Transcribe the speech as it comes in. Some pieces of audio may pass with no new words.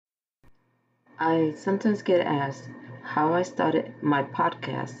I sometimes get asked how I started my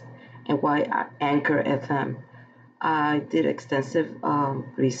podcast and why Anchor FM. I did extensive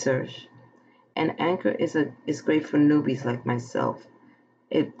research, and Anchor is great for newbies like myself.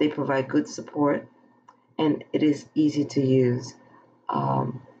 They provide good support, and it is easy to use.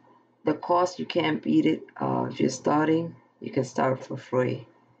 Um, the cost you can't beat it. If you're starting, you can start for free,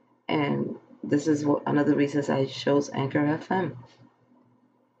 and this is one of the reasons I chose Anchor FM.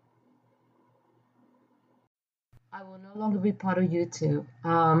 I will no longer be part of YouTube.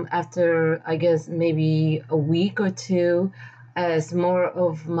 After, I guess, maybe a week or two, as more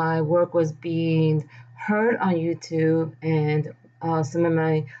of my work was being heard on YouTube and some of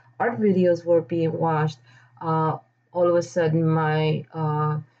my art videos were being watched, uh, all of a sudden my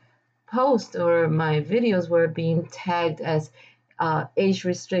posts or my videos were being tagged as age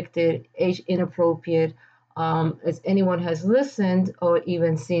restricted, age inappropriate. As anyone has listened or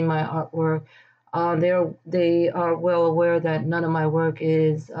even seen my artwork, they are well aware that none of my work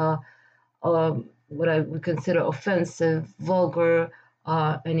is what I would consider offensive, vulgar,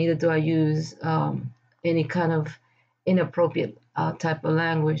 and neither do I use any kind of inappropriate type of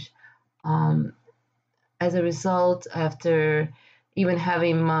language. Um, as a result, after even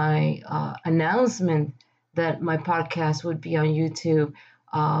having my announcement that my podcast would be on YouTube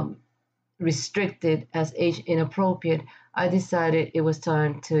um, restricted as age inappropriate, I decided it was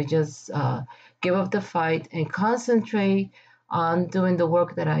time to just give up the fight and concentrate on doing the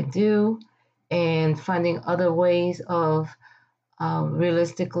work that I do and finding other ways of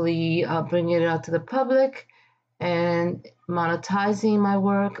realistically bringing it out to the public and monetizing my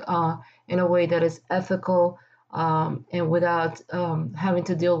work in a way that is ethical and without having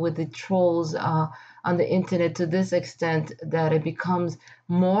to deal with the trolls on the internet to this extent that it becomes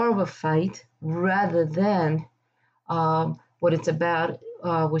more of a fight rather than what it's about,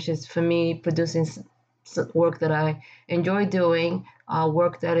 which is for me producing work that I enjoy doing,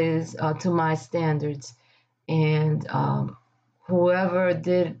 work that is to my standards. And whoever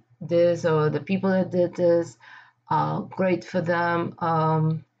did this or the people that did this, great for them.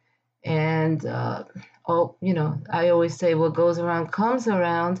 And I always say what goes around comes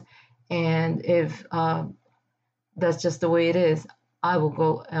around. And if that's just the way it is, I will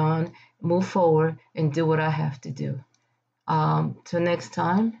go on, move forward, and do what I have to do. Till next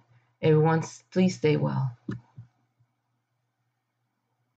time, everyone, please stay well.